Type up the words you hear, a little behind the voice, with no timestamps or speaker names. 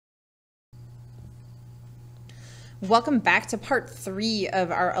Welcome back to part 3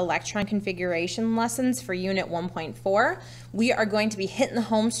 of our electron configuration lessons for unit 1.4. We are going to be hitting the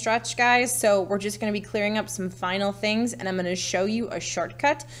home stretch, guys, so we're just going to be clearing up some final things, and I'm going to show you a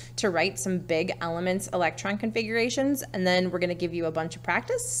shortcut to write some big elements electron configurations, and then we're going to give you a bunch of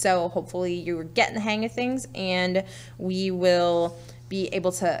practice, so hopefully you're getting the hang of things, and we will be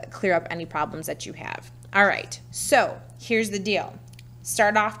able to clear up any problems that you have. All right, so here's the deal.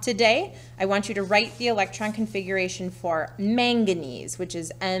 Start off today, I want you to write the electron configuration for manganese, which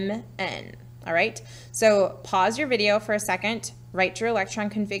is Mn. All right, so pause your video for a second, write your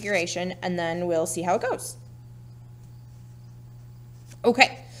electron configuration, and then we'll see how it goes.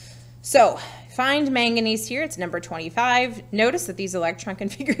 Okay, so find manganese here. It's number 25. Notice that these electron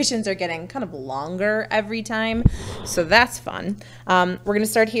configurations are getting kind of longer every time, so that's fun. We're going to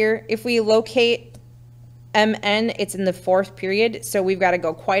start here. If we locate Mn, it's in the 4th period, so we've got to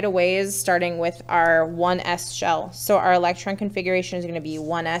go quite a ways starting with our 1s shell. So our electron configuration is going to be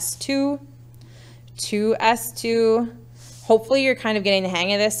 1s2, 2s2. Hopefully you're kind of getting the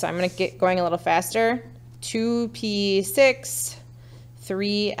hang of this, so I'm going to get going a little faster. 2p6,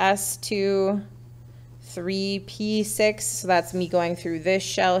 3s2, 3p6, so that's me going through this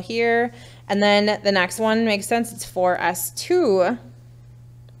shell here. And then the next one makes sense, it's 4s2.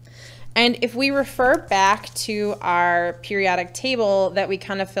 And if we refer back to our periodic table that we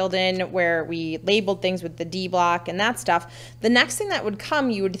kind of filled in where we labeled things with the D block and that stuff, the next thing that would come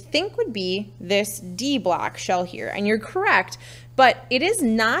you would think would be this D block shell here. And you're correct, but it is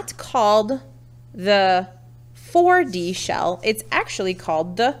not called the 4D shell. It's actually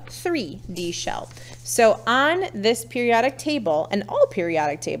called the 3D shell. So on this periodic table, and all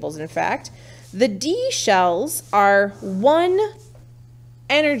periodic tables in fact, the D shells are one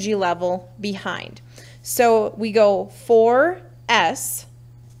energy level behind. So we go 4s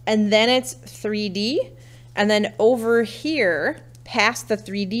and then it's 3d, and then over here past the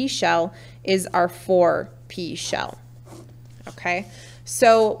 3d shell is our 4p shell. Okay,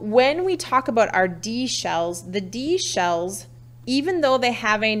 so when we talk about our D shells, the D shells, even though they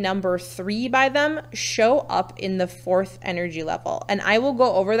have a number 3 by them, show up in the 4th energy level. And I will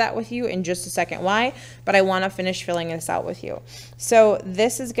go over that with you in just a second why, but I want to finish filling this out with you. So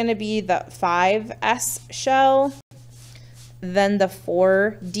this is going to be the 5s shell, then the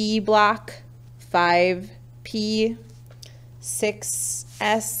 4d block, 5p,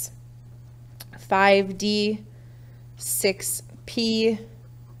 6s, 5d, 6p,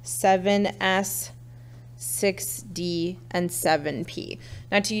 7s, 6D, and 7P.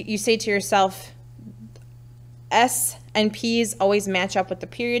 Now you say to yourself, S and P's always match up with the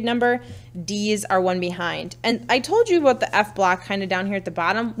period number, D's are one behind. And I told you about the F block kind of down here at the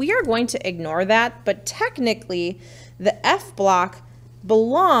bottom. We are going to ignore that, but technically the F block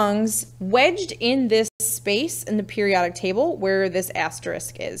belongs wedged in this space in the periodic table where this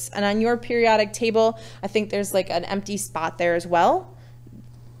asterisk is. And on your periodic table, I think there's like an empty spot there as well.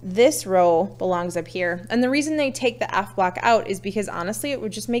 This row belongs up here. And the reason they take the F block out is because honestly, it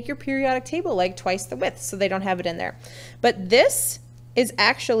would just make your periodic table like twice the width, so they don't have it in there. But this is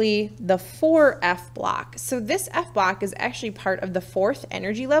actually the 4F block. So this F block is actually part of the 4th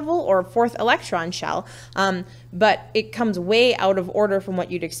energy level or 4th electron shell, but it comes way out of order from what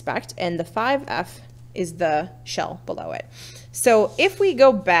you'd expect, and the 5F is the shell below it. So if we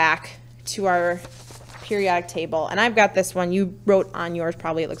go back to our periodic table, and I've got this one, you wrote on yours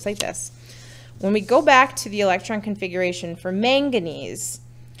probably, it looks like this. When we go back to the electron configuration for manganese,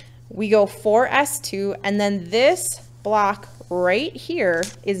 we go 4s2, and then this block right here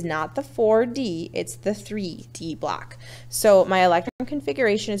is not the 4D, it's the 3D block. So my electron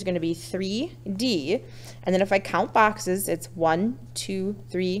configuration is going to be 3D, and then if I count boxes, it's 1, 2,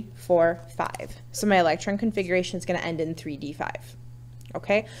 3, 4, 5. So my electron configuration is going to end in 3D5.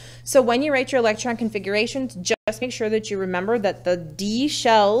 Okay, so when you write your electron configurations, just make sure that you remember that the D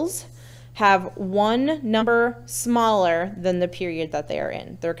shells have one number smaller than the period that they are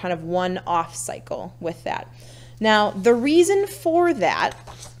in. They're kind of one off cycle with that. Now, the reason for that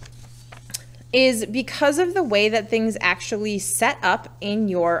is because of the way that things actually set up in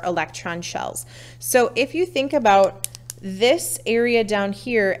your electron shells. So if you think about this area down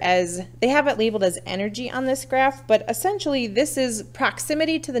here, as they have it labeled as energy on this graph, but essentially this is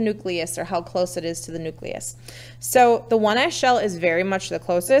proximity to the nucleus, or how close it is to the nucleus. So the 1s shell is very much the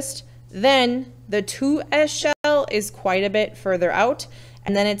closest, then the 2s shell is quite a bit further out,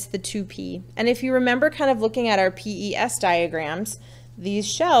 and then it's the 2p. And if you remember kind of looking at our PES diagrams, these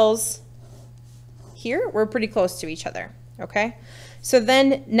shells here were pretty close to each other, okay? So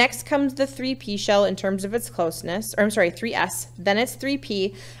then next comes the 3p shell in terms of its closeness, or I'm sorry, 3s, then it's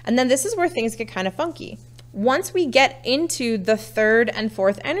 3p, and then this is where things get kind of funky. once we get into the third and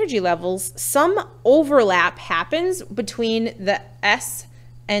fourth energy levels, some overlap happens between the S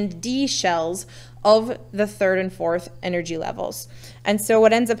and D shells of the third and fourth energy levels. And so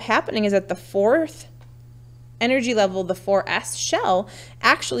what ends up happening is that the fourth energy level, the 4s shell,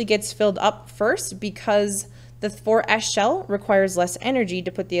 actually gets filled up first because the 4s shell requires less energy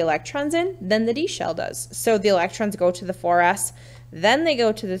to put the electrons in than the D shell does. So the electrons go to the 4s, then they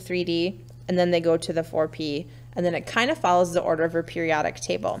go to the 3D, and then they go to the 4p, and then it kind of follows the order of a periodic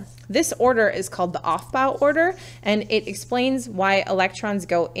table. This order is called the Aufbau order, and it explains why electrons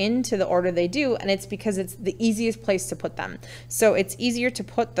go into the order they do, and it's because it's the easiest place to put them. So it's easier to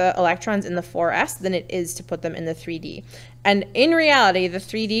put the electrons in the 4s than it is to put them in the 3D. And in reality, the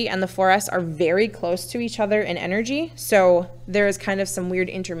 3D and the 4s are very close to each other in energy, so there is kind of some weird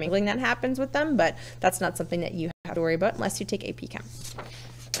intermingling that happens with them, but that's not something that you have to worry about unless you take AP Chem.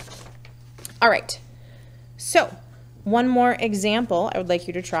 All right. So one more example I would like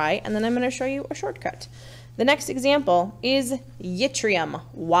you to try, and then I'm going to show you a shortcut. The next example is yttrium,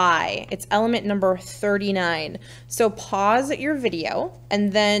 Y. It's element number 39. So pause your video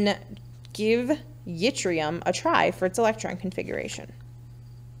and then give yttrium a try for its electron configuration.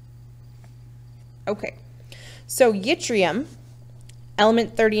 Okay, so yttrium,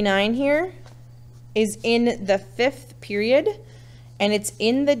 element 39 here, is in the 5th period, and it's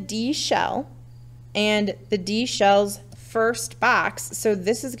in the D shell, and the D shell's first box, so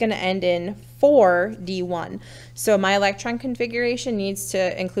this is going to end in 4D1. So my electron configuration needs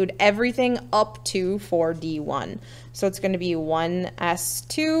to include everything up to 4D1. So it's going to be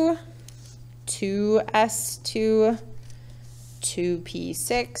 1s2, 2s2,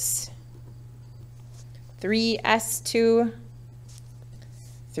 2p6, 3s2,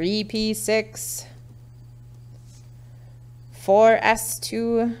 3p6,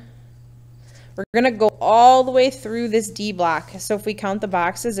 4s2. We're going to go all the way through this D block. So if we count the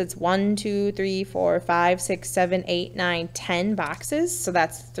boxes, it's 1, 2, 3, 4, 5, 6, 7, 8, 9, 10 boxes. So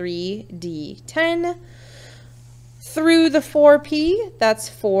that's 3D10. Through the 4P, that's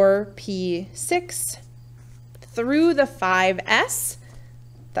 4P6. Through the 5S,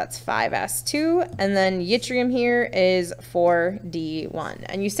 that's 5S2. And then yttrium here is 4D1.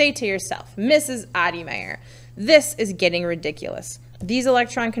 And you say to yourself, Mrs. Ottmeyer, this is getting ridiculous. These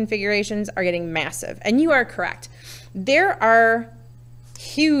electron configurations are getting massive, and you are correct. There are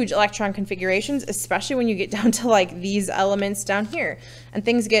huge electron configurations, especially when you get down to like these elements down here, and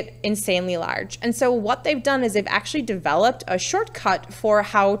things get insanely large. And so what they've done is they've actually developed a shortcut for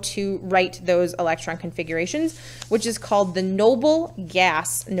how to write those electron configurations, which is called the noble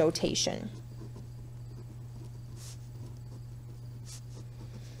gas notation.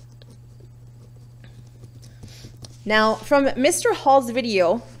 Now, from Mr. Hall's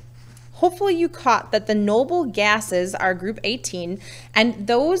video, hopefully you caught that the noble gases are group 18, and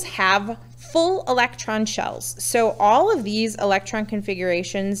those have full electron shells. So all of these electron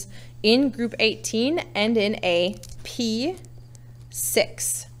configurations in group 18 end in a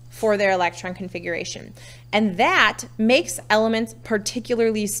P6 for their electron configuration. And that makes elements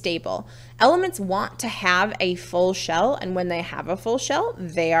particularly stable. Elements want to have a full shell, and when they have a full shell,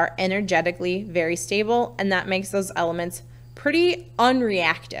 they are energetically very stable, and that makes those elements pretty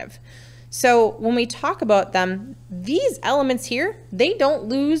unreactive. So when we talk about them, these elements here, they don't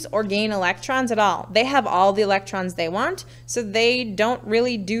lose or gain electrons at all. They have all the electrons they want, so they don't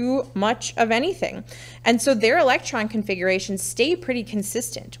really do much of anything. And so their electron configurations stay pretty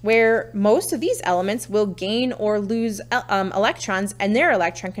consistent, where most of these elements will gain or lose electrons, and their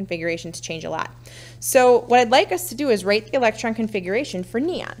electron configurations change a lot. So what I'd like us to do is write the electron configuration for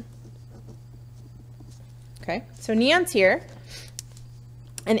neon. Okay, so neon's here.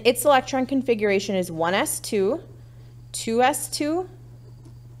 And its electron configuration is 1s2, 2s2,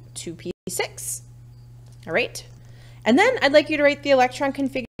 2p6. All right. And then I'd like you to write the electron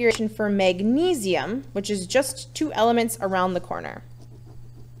configuration for magnesium, which is just 2 elements around the corner.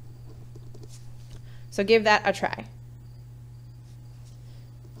 So give that a try.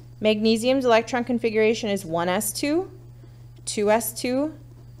 Magnesium's electron configuration is 1s2, 2s2,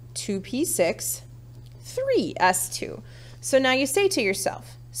 2p6, 3s2. So now you say to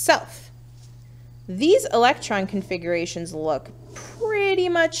yourself, these electron configurations look pretty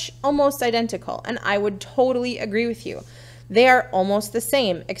much almost identical, and I would totally agree with you. They are almost the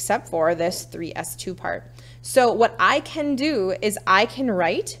same, except for this 3s2 part. So what I can do is I can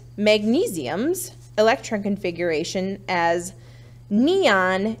write magnesium's electron configuration as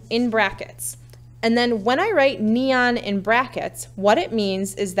neon in brackets. And then when I write neon in brackets, what it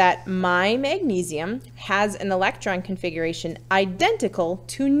means is that my magnesium has an electron configuration identical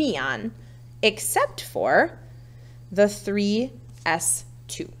to neon except for the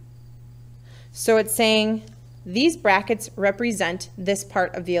 3s2. So it's saying these brackets represent this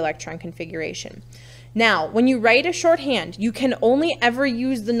part of the electron configuration. Now, when you write a shorthand, you can only ever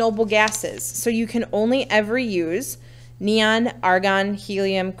use the noble gases. So you can only ever use neon, argon,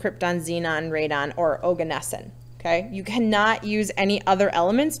 helium, krypton, xenon, radon, or oganesson. Okay? You cannot use any other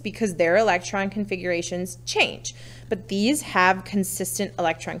elements because their electron configurations change. But these have consistent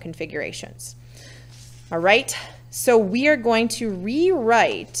electron configurations. All right? So we are going to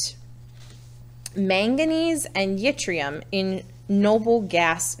rewrite manganese and yttrium in noble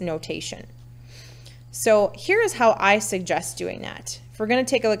gas notation. So here is how I suggest doing that. If we're going to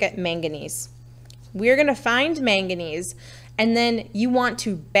take a look at manganese, we're going to find manganese, and then you want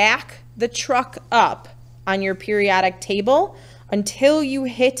to back the truck up on your periodic table until you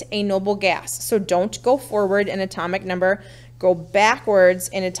hit a noble gas. So don't go forward in atomic number, go backwards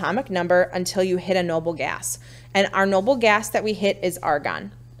in atomic number until you hit a noble gas. And our noble gas that we hit is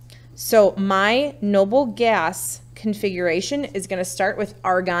argon. So my noble gas configuration is going to start with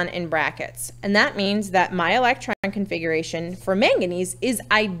argon in brackets. And that means that my electron configuration for manganese is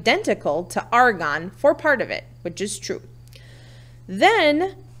identical to argon for part of it, which is true.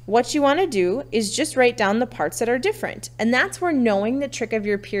 Then what you want to do is just write down the parts that are different. And that's where knowing the trick of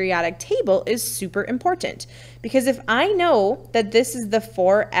your periodic table is super important. Because if I know that this is the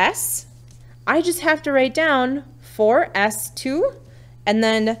 4s, I just have to write down 4s2 and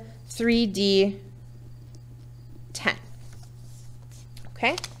then 3d10.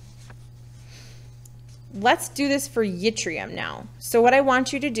 Okay? Let's do this for yttrium now. So what I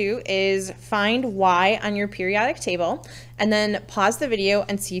want you to do is find Y on your periodic table and then pause the video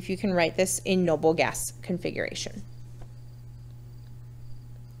and see if you can write this in noble gas configuration.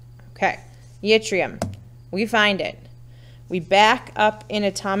 Okay, yttrium, we find it. We back up in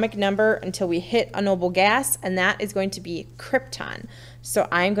atomic number until we hit a noble gas, and that is going to be krypton. So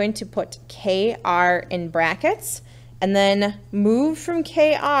I'm going to put Kr in brackets and then move from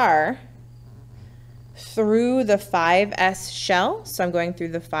Kr through the 5s shell. So I'm going through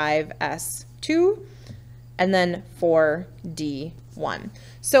the 5s2 and then 4d1.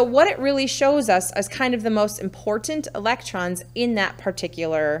 So what it really shows us is kind of the most important electrons in that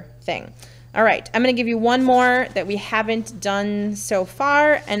particular thing. All right, I'm going to give you one more that we haven't done so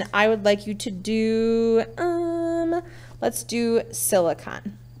far, and I would like you to do, let's do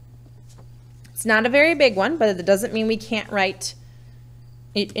silicon. It's not a very big one, but it doesn't mean we can't write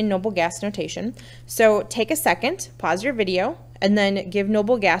it in noble gas notation. So take a second, pause your video, and then give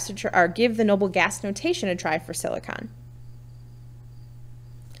noble gas a try, or give the noble gas notation a try for silicon.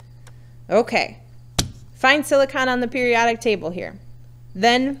 Okay, find silicon on the periodic table here.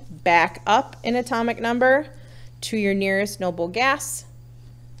 Then back up in atomic number to your nearest noble gas.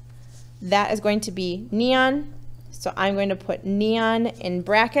 That is going to be neon. So I'm going to put neon in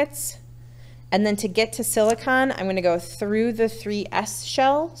brackets. And then to get to silicon, I'm going to go through the 3s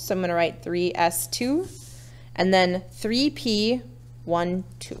shell. So I'm going to write 3s2 and then 3p12.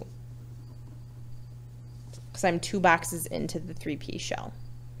 Because I'm 2 boxes into the 3p shell.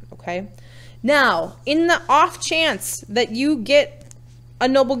 Okay. Now, in the off chance that you get a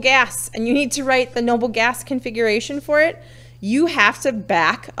noble gas and you need to write the noble gas configuration for it, you have to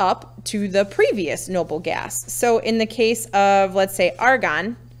back up to the previous noble gas. So in the case of, let's say,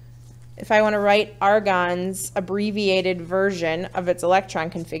 argon, if I want to write argon's abbreviated version of its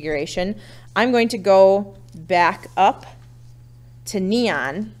electron configuration, I'm going to go back up to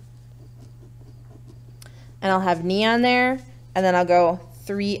neon, and I'll have neon there, and then I'll go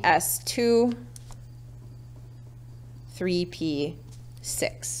 3s2, 3p6.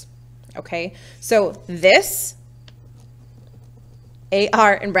 Okay, so this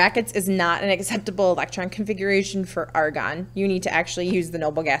AR in brackets is not an acceptable electron configuration for argon. You need to actually use the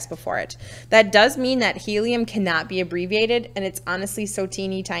noble gas before it. That does mean that helium cannot be abbreviated, and it's honestly so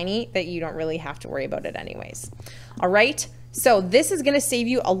teeny tiny that you don't really have to worry about it anyways. All right, so this is going to save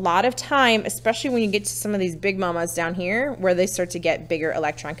you a lot of time, especially when you get to some of these big mamas down here where they start to get bigger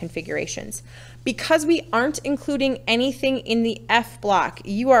electron configurations. Because we aren't including anything in the F block,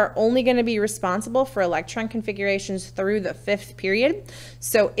 you are only going to be responsible for electron configurations through the 5th period.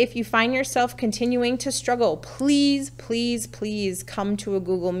 So if you find yourself continuing to struggle, please, please, please come to a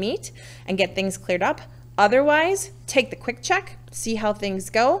Google Meet and get things cleared up. Otherwise, take the quick check, see how things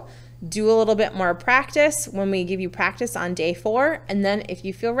go, do a little bit more practice when we give you practice on day 4, and then if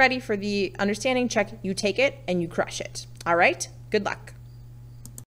you feel ready for the understanding check, you take it and you crush it. All right, good luck.